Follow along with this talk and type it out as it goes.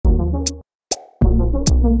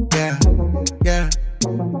Yeah, yeah,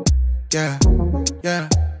 yeah, yeah,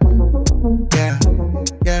 yeah,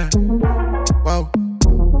 yeah. Wow,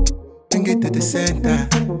 bring it to the center.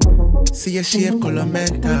 See your shape, color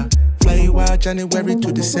mental. Fly you out January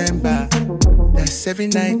to December. That's every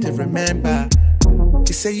night to remember.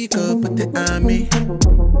 You say you go, but the army.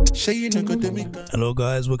 Sure you no go do me. Hello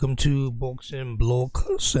guys, welcome to Boxing Block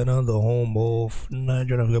Center, the home of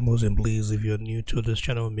Nigerian Gamers. And please, if you're new to this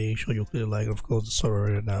channel, make sure you click like, of course,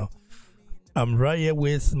 sorry right now. I'm right here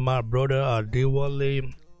with my brother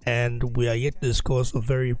Adewale, and we are yet to discuss a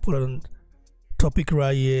very important topic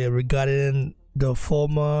right here regarding the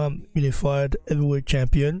former unified heavyweight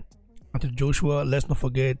champion, Anthony Joshua. Let's not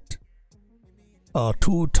forget, a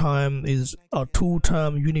two-time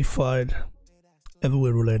unified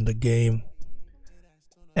heavyweight ruler in the game.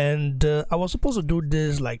 And I was supposed to do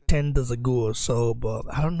this like 10 days ago or so, but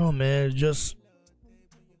I don't know, man. Just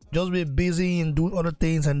be busy and do other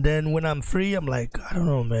things, and then when I'm free, I'm like, I don't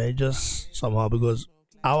know, man. Just somehow, because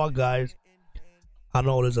our guys are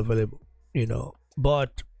not always available, you know.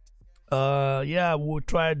 But yeah, we'll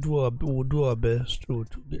do our best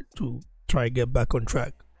to try get back on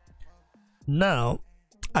track. Now,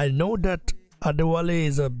 I know that Adewale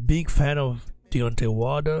is a big fan of Deontay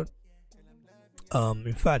Wilder.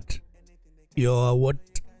 In fact, you're what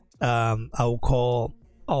I would call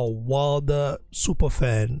a Wilder super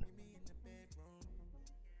fan.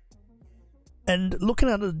 And looking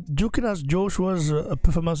at Joshua's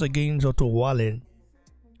performance against Otto Wallin,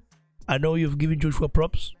 I know you've given Joshua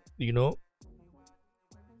props. You know,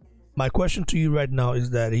 my question to you right now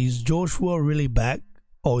is that, is Joshua really back,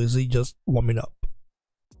 or is he just warming up?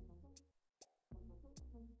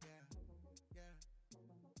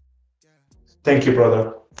 Thank you,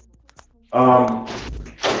 brother.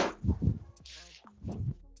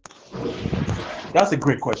 That's a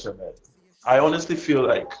great question, man. I honestly feel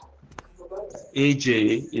like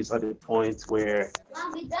AJ is at a point where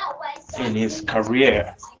in his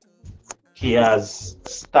career he has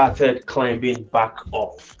started climbing back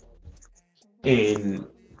up in,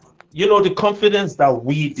 the confidence that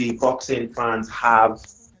we, the boxing fans, have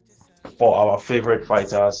for our favorite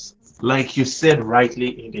fighters. Like you said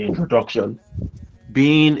rightly in the introduction,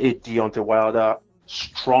 being a Deontay Wilder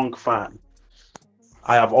strong fan,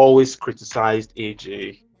 I have always criticized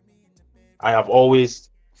AJ. I have always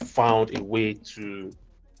found a way to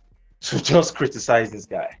just criticize this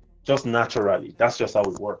guy, just naturally. That's just how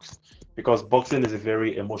it works, because boxing is a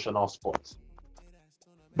very emotional sport.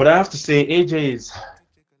 But I have to say, AJ is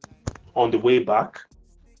on the way back.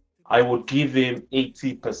 I would give him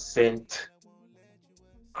 80%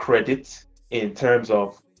 credit in terms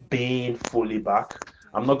of being fully back.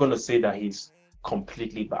 I'm not going to say that he's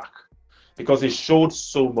completely back, because he showed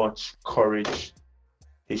so much courage.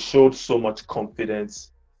 He showed so much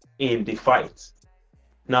confidence in the fight.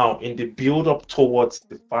 Now, in the build up towards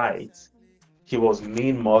the fight, he was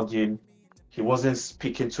mean mugging. He wasn't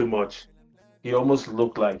speaking too much. He almost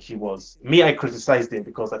looked like he was. Me, I criticized him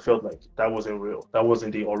because I felt like that wasn't real. That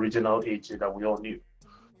wasn't the original AJ that we all knew.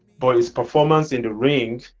 But his performance in the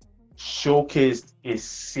ring showcased a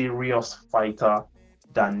serious fighter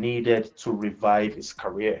that needed to revive his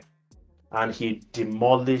career. And he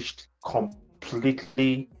demolished,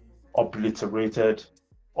 completely obliterated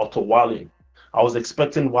Otto Wallin. I was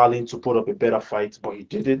expecting Wallin to put up a better fight, but he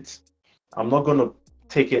didn't. I'm not going to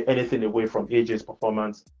take anything away from AJ's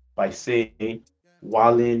performance by saying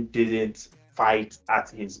Wallin didn't fight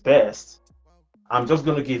at his best. I'm just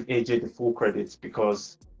going to give AJ the full credit,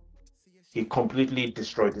 because he completely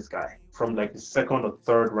destroyed this guy. From like the second or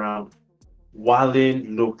third round,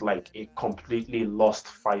 Wallin looked like a completely lost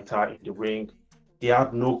fighter in the ring. He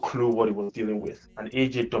had no clue what he was dealing with, and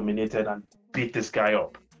AJ dominated and beat this guy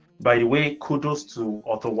up. By the way, kudos to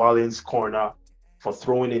Otto Wallin's corner for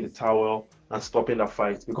throwing in the towel and stopping that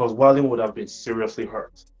fight, because Wallin would have been seriously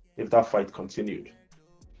hurt if that fight continued.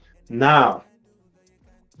 Now,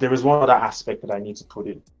 there is one other aspect that I need to put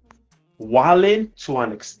in. Wallin, to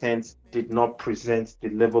an extent, did not present the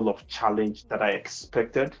level of challenge that I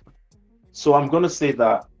expected. So I'm going to say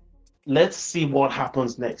that let's see what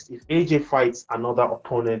happens next. If AJ fights another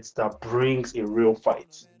opponent that brings a real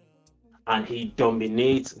fight and he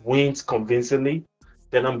dominates, wins convincingly,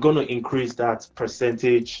 then I'm going to increase that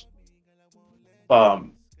percentage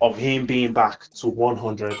of him being back to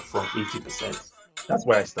 100 from 80%. That's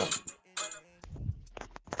where I stand.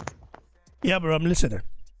 Yeah, bro, I'm listening.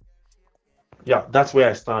 Yeah, that's where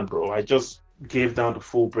I stand, bro. I just gave down the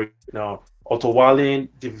full breakdown. Otto Wallin,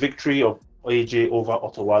 the victory of AJ over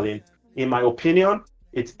Otto Wallin, in my opinion,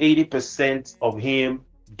 it's 80% of him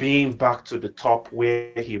being back to the top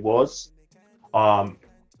where he was.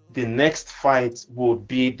 the next fight would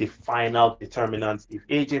be the final determinant. If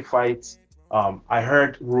AJ fights, I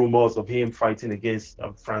heard rumors of him fighting against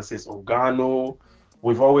Francis Ngannou.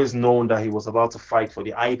 We've always known that he was about to fight for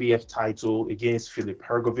the IBF title against Filip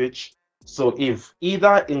Hrgovic. So if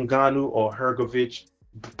either Ngannou or Hrgovic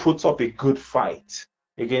puts up a good fight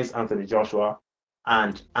against Anthony Joshua,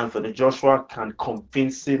 and Anthony Joshua can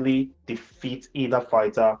convincingly defeat either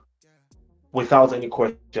fighter without any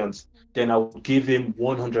questions, then I will give him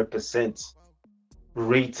 100%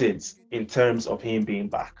 ratings in terms of him being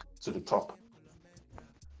back to the top.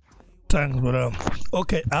 Thanks, brother.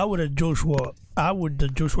 Okay, I would the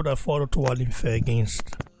Joshua that fought to Wallin Fair against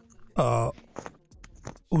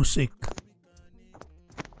Usyk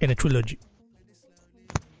in a trilogy.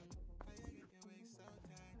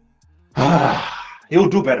 He'll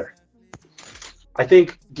do better. I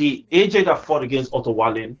think the AJ that fought against Otto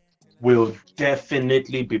Wallin will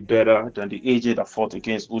definitely be better than the AJ that fought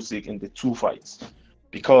against Usyk in the two fights.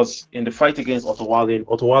 Because in the fight against Otto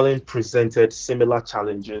Wallin presented similar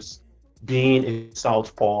challenges, being a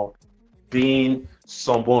southpaw, being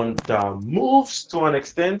someone that moves to an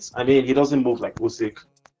extent. I mean, he doesn't move like Usyk.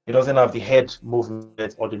 He doesn't have the head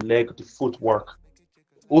movement or the leg, the footwork.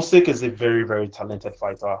 Usyk is a very, very talented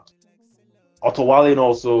fighter. Otto Wallin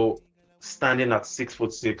also, standing at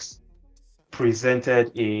 6'6",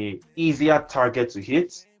 presented a easier target to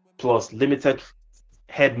hit, plus limited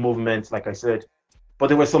head movement, like I said. But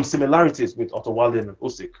there were some similarities with Otto Wallin and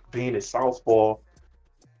Usyk, being a southpaw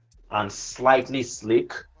and slightly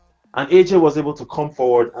slick. And AJ was able to come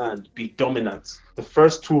forward and be dominant. The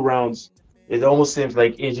first two rounds, it almost seems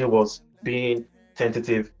like AJ was being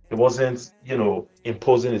tentative. He wasn't,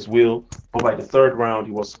 imposing his will. But by the third round,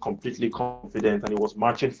 he was completely confident and he was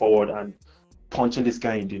marching forward and punching this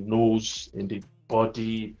guy in the nose, in the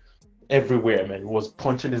body, everywhere, man. He was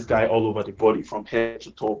punching this guy all over the body from head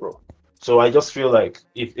to toe, bro. So I just feel like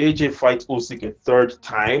if AJ fights Usyk a third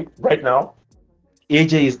time right now,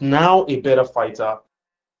 AJ is now a better fighter.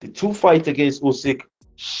 The two fights against Usyk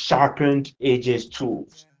sharpened AJ's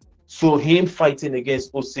tools. So him fighting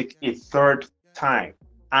against Usyk a third time,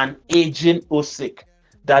 and aging Usyk,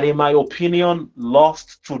 that in my opinion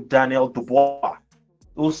lost to Daniel Dubois.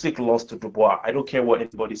 Usyk lost to Dubois. I don't care what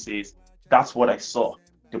anybody says. That's what I saw.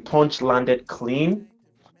 The punch landed clean.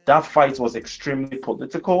 That fight was extremely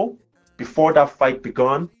political. Before that fight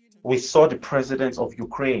began, we saw the president of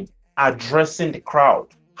Ukraine addressing the crowd.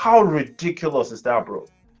 How ridiculous is that, bro?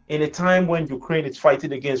 In a time when Ukraine is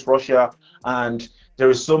fighting against Russia and there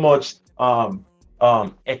is so much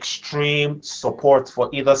extreme support for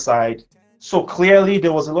either side. So clearly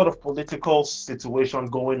there was a lot of political situation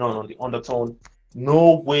going on the undertone.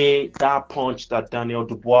 No way that punch that Daniel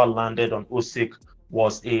Dubois landed on Usyk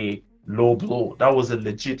was a low blow. That was a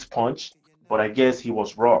legit punch, but I guess he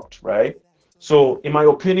was robbed, right? So in my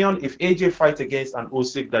opinion, if AJ fights against an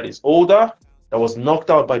Usyk that is older, that was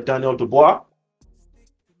knocked out by Daniel Dubois,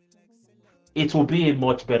 it will be a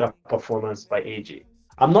much better performance by AJ.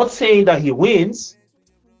 I'm not saying that he wins,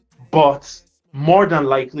 but more than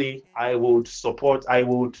likely, I would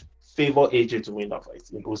favor AJ to win that fight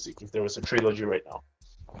in Usyk if there was a trilogy right now.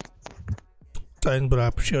 Thanks, but I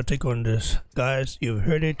appreciate your take on this. Guys, you've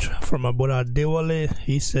heard it from my brother Dewale.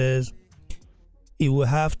 He says he will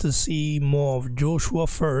have to see more of Joshua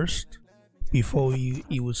first before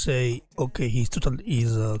he would say, okay, he's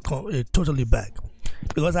totally back.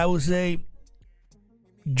 Because I would say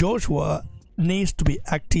Joshua needs to be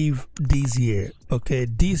active this year. Okay,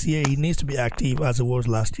 this year he needs to be active as it was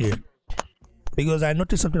last year. Because I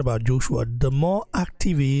noticed something about Joshua. The more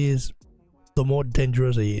active he is, the more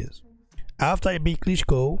dangerous he is. After he beat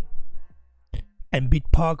Klitschko and beat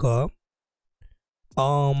Parker,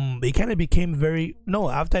 he kind of became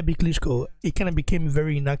after I beat Klitschko, he kind of became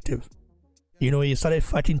very inactive. He started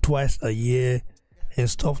fighting twice a year and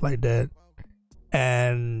stuff like that,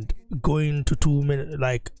 and going to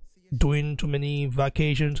doing too many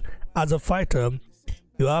vacations. As a fighter,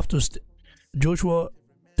 you have to Joshua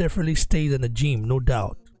definitely stays in the gym, no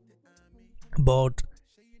doubt, but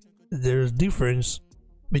there's difference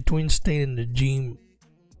between staying in the gym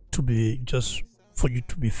to be just for you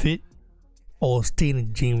to be fit, or staying in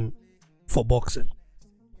the gym for boxing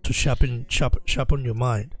to sharpen your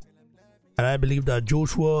mind. And I believe that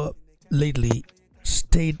Joshua lately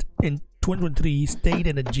stayed in 2023, stayed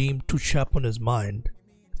in the gym to sharpen his mind,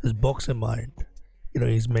 his boxing mind,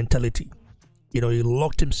 his mentality. He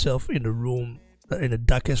locked himself in the room, in the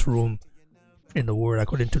darkest room in the world,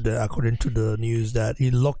 according to the news, that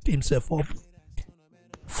he locked himself up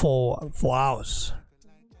for hours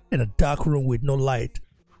in a dark room with no light.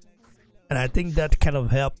 And I think that kind of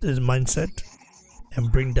helped his mindset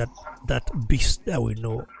and bring that beast that we've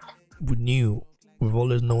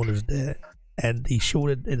always known is there. And he showed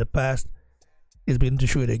it in the past. He's beginning to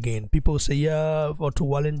show it again. People say, yeah, Otto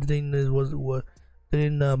Wallin didn't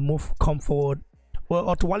come forward. Well,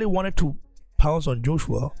 Otto Wallin wanted to pounce on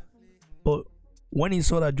Joshua, but when he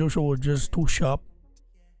saw that Joshua was just too sharp,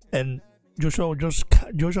 and Joshua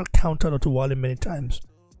countered Otto Wallin many times,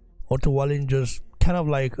 Otto Wallin just kind of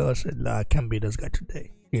like said, nah, I can't beat this guy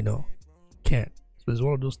today, can't. So it's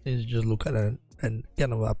one of those things you just look at and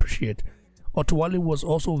kind of appreciate. Otto Wallin was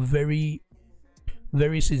also very,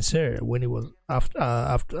 very sincere when he was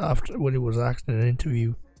after when he was asked in an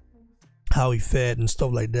interview how he fared and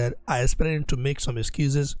stuff like that. I expected him to make some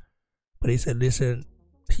excuses, but he said, listen,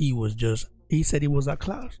 he said he was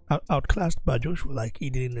outclassed by Joshua. Like, he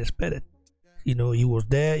didn't expect it. He was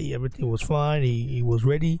there, everything was fine, he was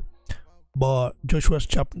ready, but Joshua's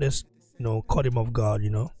sharpness, caught him off guard.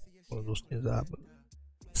 One of those things that happen.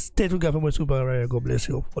 Stay together with Super. God bless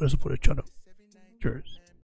you. Follow us for the channel. Cheers.